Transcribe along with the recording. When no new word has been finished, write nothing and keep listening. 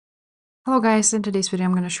Hello guys, in today's video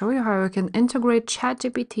I'm going to show you how you can integrate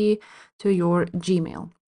ChatGPT to your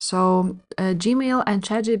Gmail. So Gmail and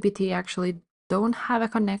ChatGPT actually don't have a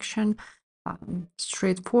connection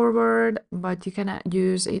straightforward, but you can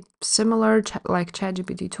use a similar like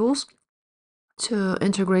ChatGPT tools to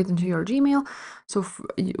integrate into your Gmail. So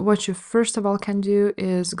what you first of all can do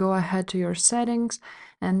is go ahead to your settings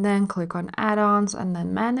and then click on add-ons and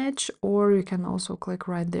then manage, or you can also click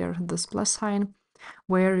right there, this plus sign,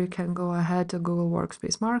 where you can go ahead to Google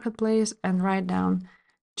Workspace Marketplace and write down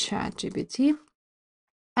ChatGPT.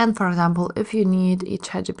 And for example, if you need a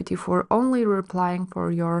ChatGPT for only replying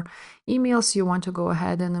for your emails, you want to go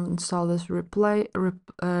ahead and install this Reply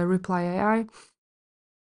AI.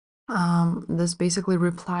 This basically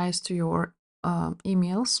replies to your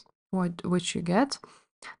emails, which you get.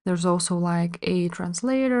 There's also like a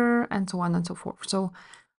translator and so on and so forth. So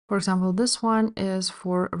for example, this one is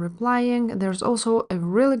for replying. There's also a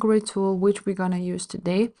really great tool which we're gonna use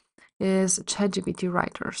today is ChatGPT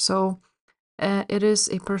Writer. So it is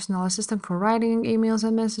a personal assistant for writing emails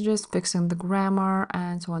and messages, fixing the grammar,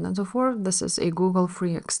 and so on and so forth. This is a Google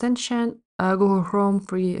free extension, Google Chrome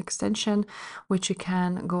free extension, which you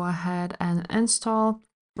can go ahead and install.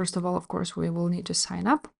 First of all, of course, we will need to sign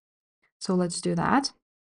up. So let's do that.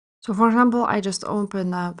 So for example, I just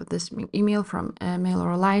opened up this email from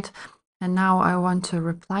MailerLite, and now I want to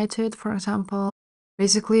reply to it, for example.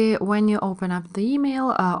 Basically, when you open up the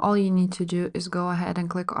email, all you need to do is go ahead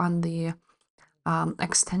and click on the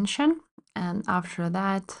extension, and after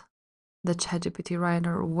that, the ChatGPT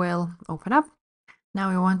writer will open up.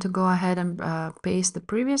 Now we want to go ahead and paste the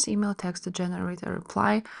previous email text to generate a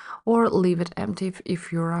reply, or leave it empty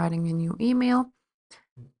if you're writing a new email.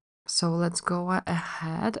 So let's go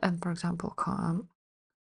ahead and, for example,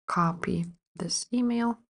 copy this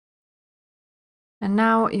email. And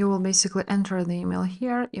now you will basically enter the email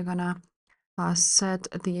here. You're gonna set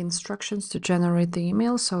the instructions to generate the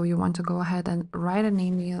email. So you want to go ahead and write an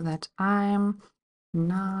email that I'm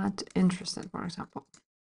not interested, for example,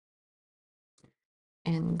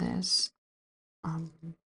 in this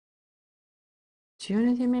opportunity,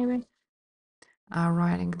 maybe.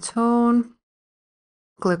 Writing tone.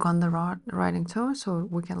 Click on the writing tone so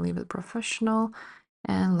we can leave it professional,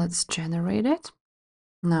 and let's generate it.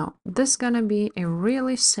 Now, this is gonna be a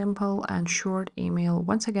really simple and short email.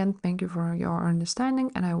 Once again, thank you for your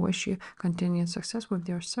understanding, and I wish you continued success with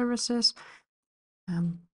your services.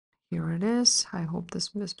 Here it is. I hope this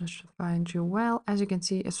business finds you well. As you can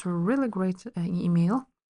see, it's a really great email,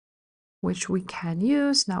 which we can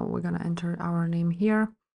use. Now we're gonna enter our name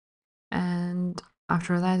here, and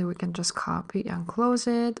after that, we can just copy and close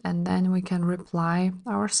it, and then we can reply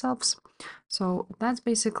ourselves. So that's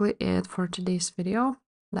basically it for today's video.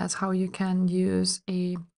 That's how you can use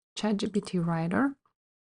a ChatGPT writer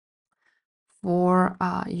for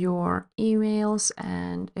your emails.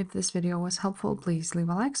 And if this video was helpful, please leave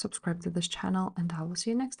a like, subscribe to this channel, and I will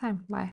see you next time. Bye.